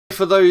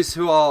for those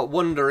who are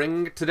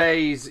wondering,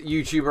 today's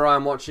YouTuber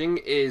I'm watching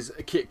is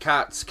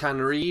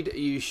Kitkatscanread.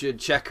 You should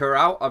check her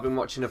out. I've been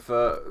watching her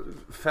for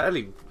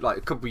fairly, like,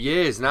 a couple of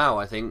years now,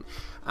 I think.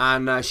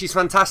 And she's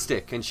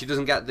fantastic, and she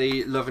doesn't get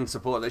the love and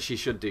support that she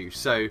should do.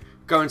 So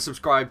go and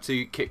subscribe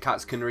to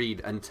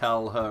Kitkatscanread and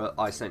tell her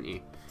I sent you.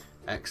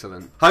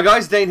 Excellent. Hi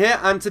guys, Dane here,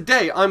 and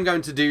today I'm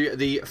going to do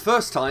the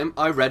first time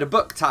I read a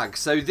book tag.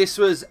 So this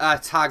was a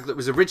tag that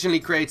was originally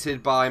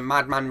created by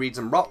Madman Reads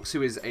and Rocks,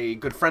 who is a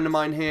good friend of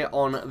mine here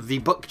on the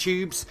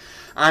BookTubes.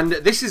 And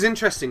this is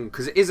interesting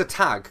because it is a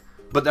tag,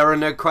 but there are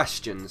no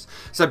questions.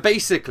 So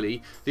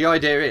basically, the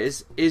idea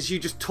is you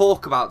just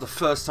talk about the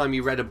first time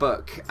you read a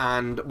book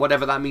and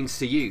whatever that means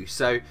to you.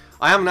 So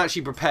I haven't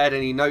actually prepared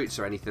any notes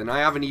or anything. I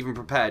haven't even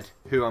prepared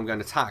who I'm going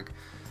to tag.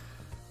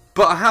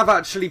 But I have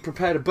actually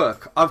prepared a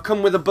book. I've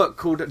come with a book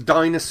called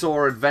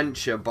Dinosaur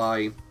Adventure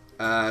by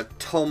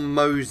Tom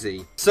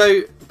Mosey.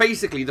 So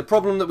basically, the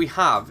problem that we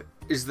have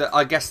is that,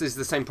 I guess this is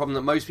the same problem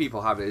that most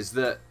people have, is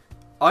that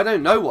I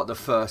don't know what the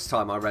first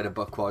time I read a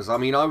book was. I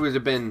mean, I would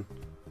have been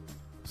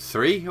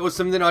 3 or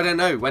something, I don't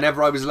know,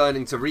 whenever I was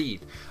learning to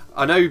read.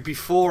 I know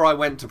before I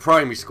went to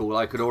primary school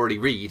I could already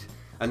read,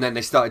 and then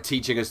they started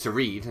teaching us to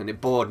read and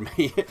it bored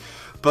me.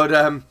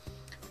 But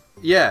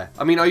yeah,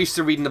 I mean, I used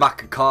to read in the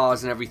back of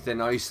cars and everything.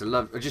 I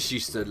just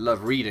used to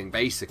love reading,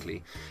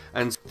 basically.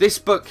 And this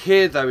book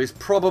here, though, is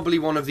probably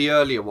one of the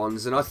earlier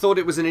ones, and I thought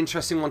it was an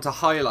interesting one to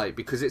highlight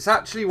because it's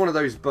actually one of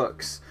those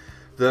books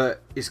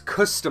that is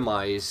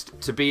customized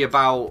to be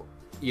about,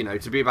 you know,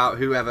 to be about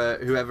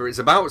whoever it's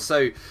about.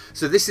 So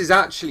this is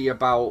actually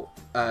about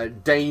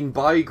Dane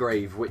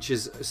Bygrave, which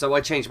is, so I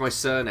changed my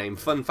surname.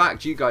 Fun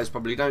fact, you guys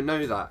probably don't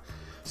know that.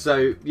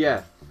 So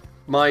yeah,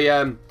 my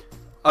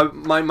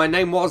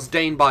name was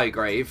Dane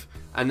Bygrave,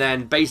 and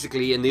then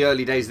basically in the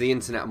early days of the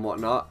internet and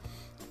whatnot,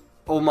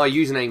 all my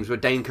usernames were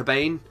Dane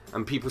Cobain,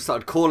 and people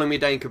started calling me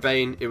Dane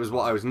Cobain. It was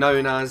what I was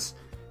known as.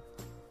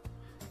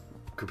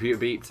 Computer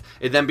beeped.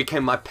 It then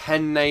became my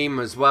pen name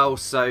as well,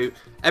 so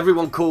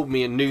everyone called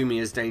me and knew me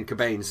as Dane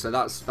Cobain, so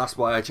that's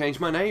why I changed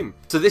my name.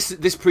 So this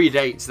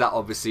predates that,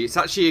 obviously. It's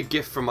actually a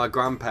gift from my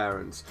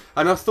grandparents,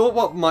 and I thought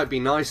what might be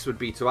nice would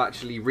be to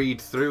actually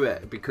read through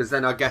it, because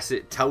then I guess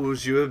it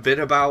tells you a bit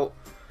about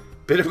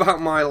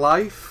my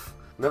life.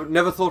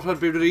 Never thought I'd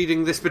be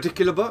reading this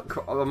particular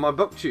book on my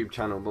BookTube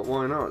channel, but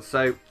why not?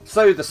 So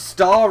the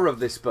star of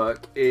this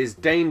book is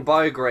Dane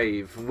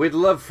Bygrave, with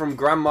love from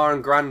Grandma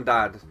and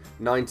Granddad,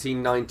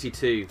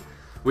 1992,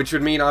 which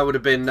would mean I would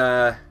have been,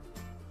 well,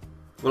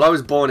 I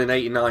was born in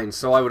 89,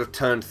 so I would have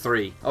turned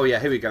 3. Oh yeah,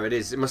 here we go, it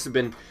is. It must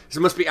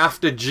be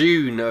after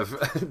June of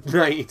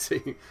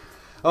 92.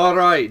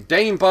 Alright,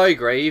 Dane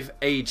Bygrave,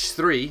 age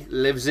 3,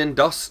 lives in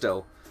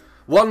Dostal.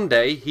 One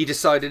day, he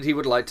decided he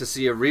would like to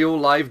see a real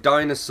live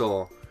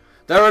dinosaur.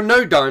 There are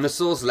no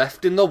dinosaurs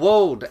left in the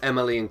world,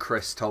 Emily and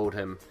Chris told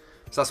him.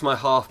 So that's my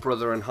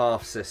half-brother and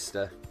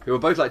half-sister, who were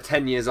both like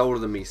 10 years older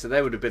than me, so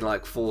they would have been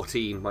like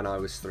 14 when I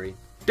was 3.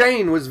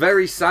 Dane was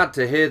very sad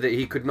to hear that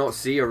he could not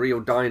see a real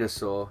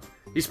dinosaur.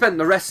 He spent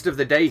the rest of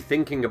the day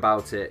thinking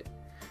about it.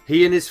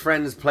 He and his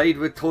friends played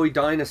with toy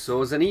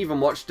dinosaurs and even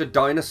watched a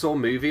dinosaur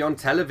movie on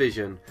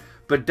television.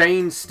 But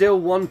Dane still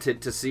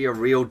wanted to see a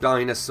real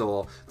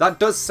dinosaur. That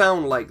does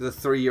sound like the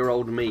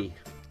 3-year-old me.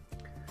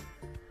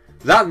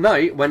 That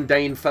night, when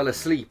Dane fell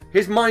asleep,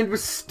 his mind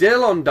was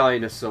still on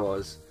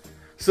dinosaurs.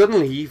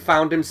 Suddenly, he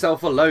found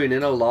himself alone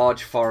in a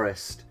large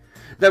forest.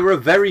 There were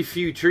very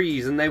few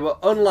trees, and they were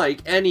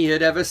unlike any he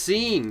had ever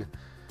seen.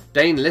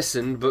 Dane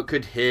listened, but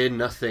could hear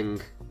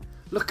nothing.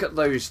 Look at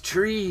those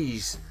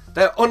trees.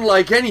 They're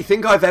unlike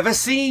anything I've ever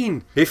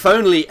seen. If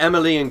only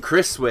Emily and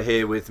Chris were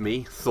here with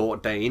me,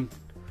 thought Dane.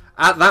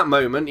 At that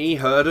moment, he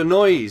heard a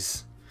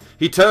noise.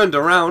 He turned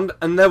around,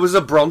 and there was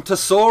a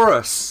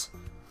brontosaurus.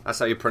 That's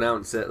how you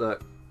pronounce it,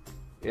 look.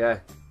 Yeah,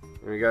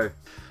 here we go.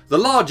 The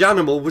large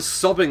animal was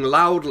sobbing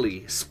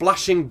loudly,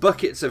 splashing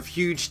buckets of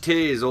huge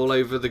tears all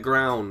over the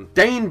ground.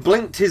 Dane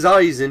blinked his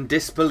eyes in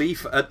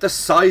disbelief at the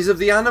size of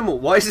the animal.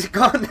 Why has it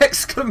got an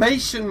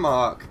exclamation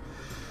mark?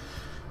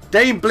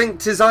 Dane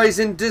blinked his eyes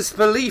in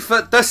disbelief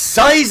at the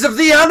size of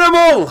the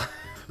animal!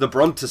 The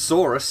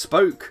brontosaurus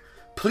spoke.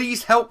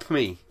 Please help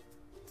me.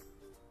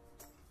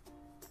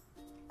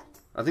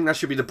 I think that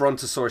should be the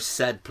brontosaurus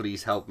said,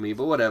 please help me,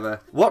 but whatever.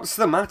 What's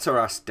the matter?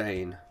 Asked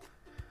Dane.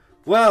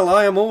 Well,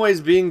 I am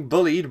always being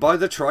bullied by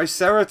the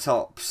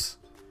Triceratops.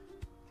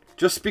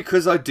 Just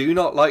because I do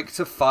not like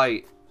to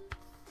fight.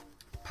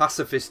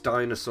 Pacifist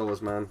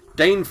dinosaurs, man.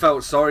 Dane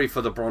felt sorry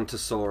for the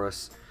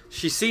brontosaurus.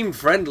 She seemed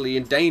friendly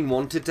and Dane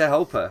wanted to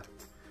help her.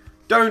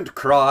 Don't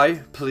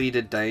cry,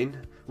 pleaded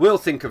Dane. We'll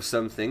think of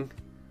something.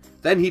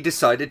 Then he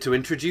decided to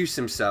introduce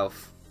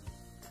himself.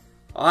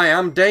 I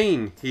am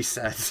Dane, he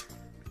said.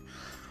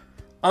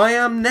 I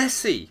am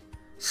Nessie,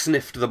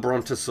 sniffed the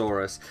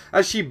brontosaurus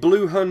as she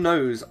blew her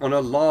nose on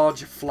a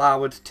large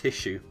flowered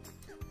tissue.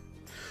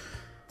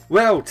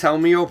 Well, tell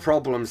me your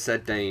problem,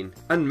 said Dane,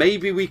 and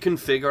maybe we can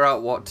figure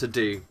out what to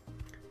do.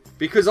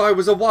 Because I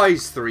was a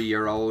wise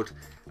 3-year-old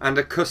and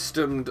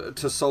accustomed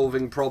to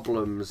solving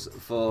problems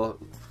for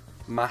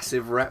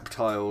massive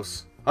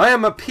reptiles. I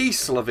am a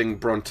peace-loving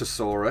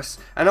brontosaurus,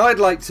 and I'd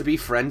like to be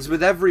friends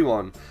with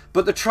everyone,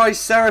 but the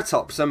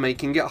Triceratops are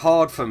making it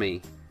hard for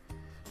me.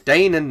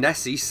 Dane and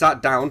Nessie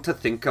sat down to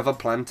think of a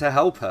plan to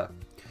help her.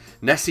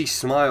 Nessie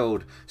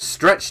smiled,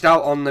 stretched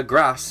out on the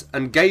grass,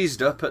 and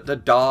gazed up at the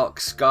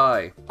dark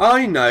sky.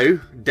 I know,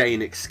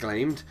 Dane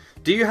exclaimed.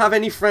 Do you have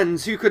any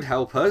friends who could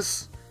help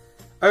us?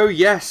 Oh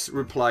yes,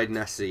 replied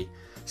Nessie.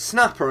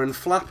 Snapper and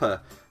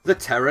Flapper, the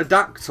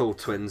pterodactyl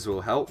twins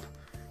will help.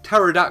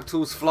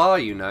 Pterodactyls fly,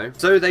 you know.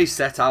 So they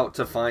set out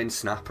to find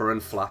Snapper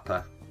and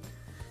Flapper.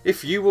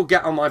 If you will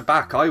get on my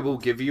back, I will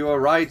give you a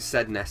ride,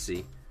 said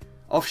Nessie.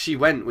 Off she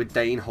went with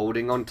Dane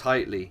holding on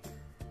tightly.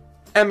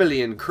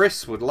 Emily and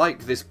Chris would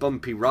like this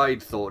bumpy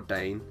ride, thought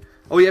Dane.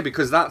 Oh yeah,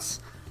 because that's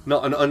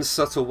not an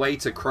unsubtle way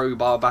to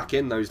crowbar back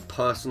in those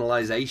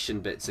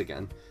personalisation bits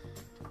again.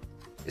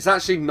 It's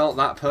actually not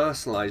that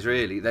personalised,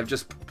 really. They've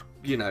just,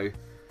 you know,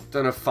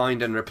 done a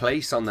find and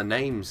replace on the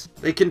names.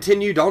 They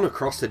continued on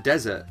across the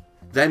desert,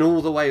 then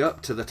all the way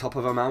up to the top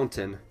of a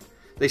mountain.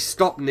 They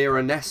stopped near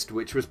a nest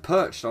which was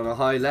perched on a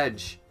high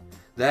ledge.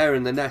 There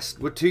in the nest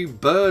were two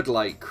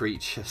bird-like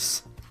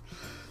creatures.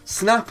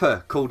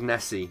 Snapper, called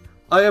Nessie,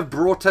 I have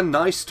brought a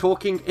nice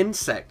talking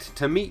insect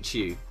to meet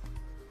you.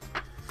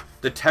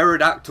 The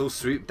pterodactyl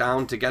swooped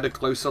down to get a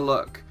closer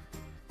look.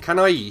 Can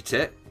I eat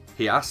it?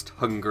 He asked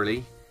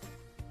hungrily.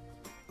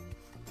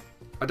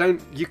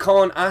 You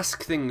can't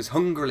ask things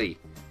hungrily.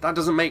 That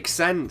doesn't make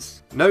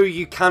sense. No,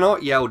 you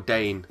cannot, yelled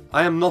Dane.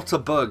 I am not a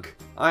bug.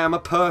 I am a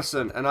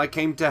person, and I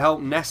came to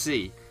help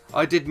Nessie.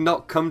 I did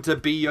not come to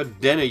be your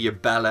dinner, you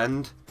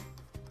bellend.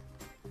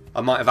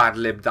 I might have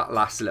ad-libbed that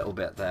last little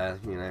bit there,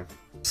 you know.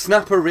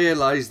 Snapper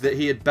realised that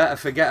he had better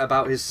forget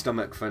about his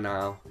stomach for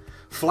now.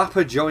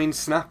 Flapper joined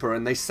Snapper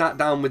and they sat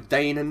down with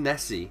Dane and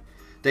Nessie.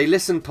 They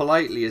listened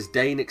politely as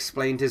Dane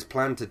explained his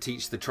plan to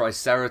teach the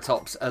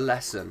Triceratops a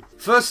lesson.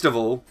 First of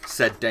all,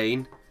 said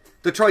Dane,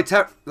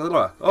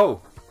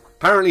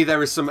 apparently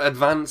there is some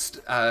advanced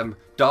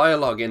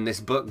dialogue in this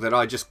book that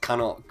I just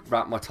cannot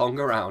wrap my tongue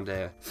around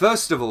here.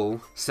 First of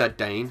all, said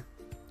Dane,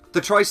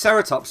 the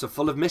Triceratops are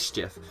full of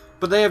mischief,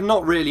 but they have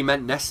not really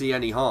meant Nessie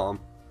any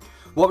harm.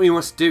 What we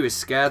must do is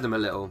scare them a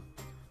little.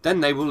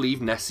 Then they will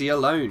leave Nessie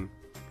alone.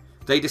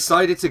 They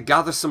decided to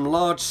gather some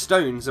large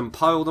stones and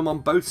pile them on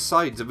both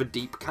sides of a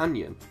deep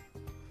canyon.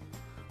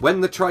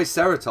 When the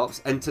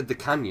Triceratops entered the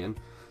canyon,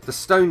 the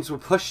stones were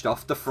pushed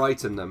off to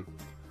frighten them.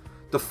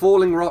 The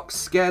falling rocks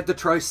scared the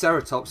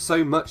Triceratops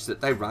so much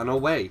that they ran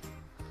away.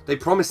 They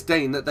promised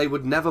Dane that they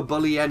would never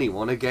bully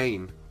anyone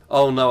again.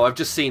 Oh no, I've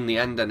just seen the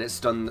end and it's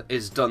done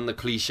the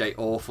cliche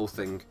awful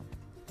thing.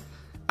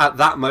 At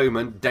that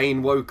moment,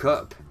 Dane woke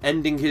up,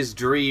 ending his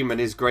dream and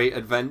his great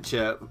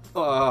adventure.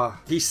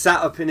 He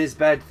sat up in his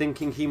bed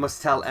thinking he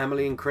must tell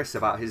Emily and Chris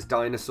about his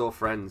dinosaur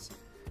friends.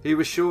 He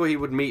was sure he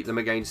would meet them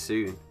again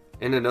soon,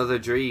 in another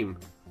dream,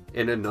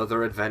 in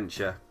another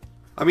adventure.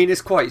 I mean,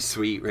 it's quite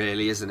sweet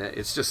really, isn't it?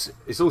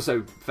 It's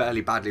also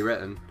fairly badly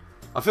written.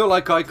 I feel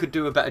like I could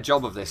do a better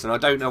job of this, and I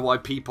don't know why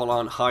people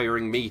aren't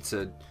hiring me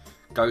to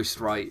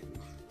ghostwrite,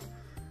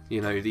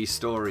 you know, these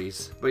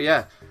stories. But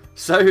yeah,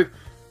 so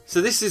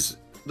this is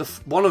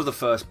one of the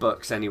first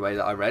books anyway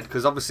that I read,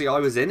 because obviously I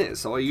was in it,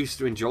 so I used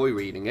to enjoy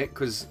reading it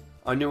because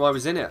I knew I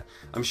was in it.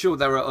 I'm sure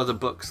there are other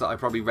books that I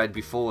probably read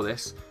before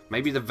this,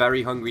 maybe The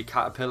Very Hungry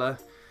Caterpillar,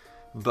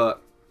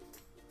 but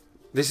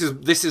this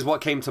is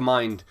what came to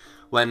mind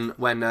when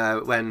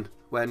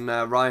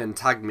Ryan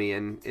tagged me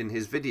in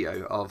his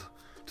video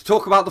to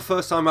talk about the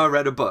first time I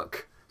read a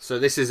book. So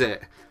this is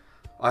it.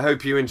 I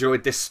hope you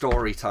enjoyed this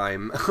story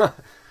time.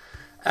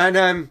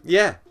 And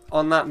yeah,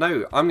 on that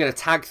note, I'm going to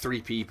tag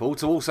 3 people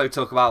to also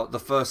talk about the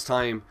first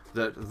time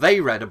that they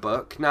read a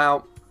book.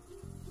 Now,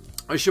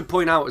 I should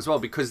point out as well,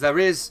 because there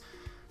is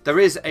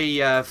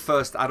a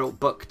first adult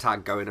book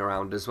tag going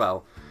around as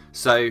well.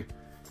 So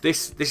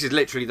this is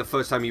literally the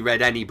first time you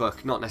read any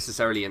book, not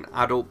necessarily an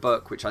adult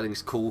book, which I think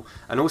is cool.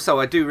 And also,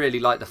 I do really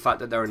like the fact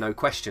that there are no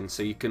questions,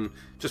 so you can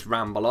just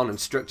ramble on and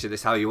structure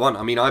this how you want.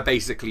 I mean, I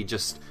basically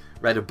just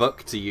read a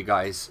book to you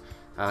guys,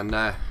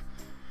 and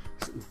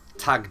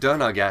tag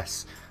done, I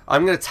guess.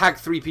 I'm going to tag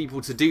 3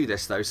 people to do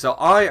this though, so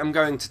I am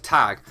going to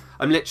tag,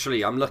 I'm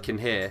looking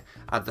here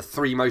at the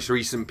 3 most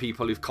recent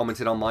people who've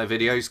commented on my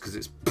videos, because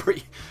it's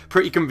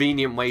pretty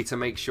convenient way to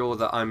make sure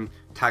that I'm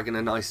tagging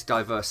a nice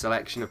diverse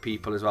selection of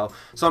people as well.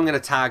 So I'm going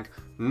to tag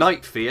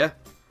Nightfeare,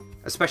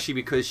 especially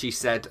because she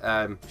said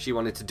she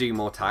wanted to do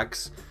more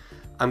tags.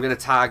 I'm going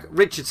to tag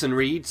Richardson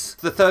Reads.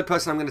 The 3rd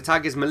person I'm going to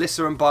tag is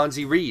Melissa and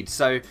Barnsie Reid.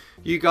 So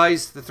you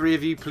guys, the 3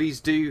 of you, please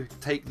do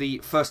take the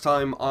first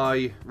time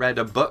I read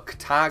a book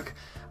tag.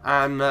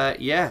 And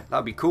yeah,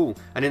 that'd be cool.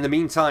 And in the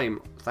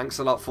meantime, thanks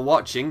a lot for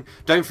watching.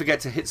 Don't forget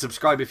to hit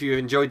subscribe if you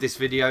enjoyed this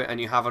video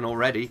and you haven't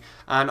already.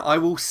 And I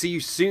will see you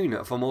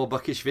soon for more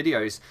bookish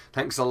videos.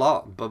 Thanks a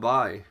lot. Bye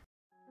bye.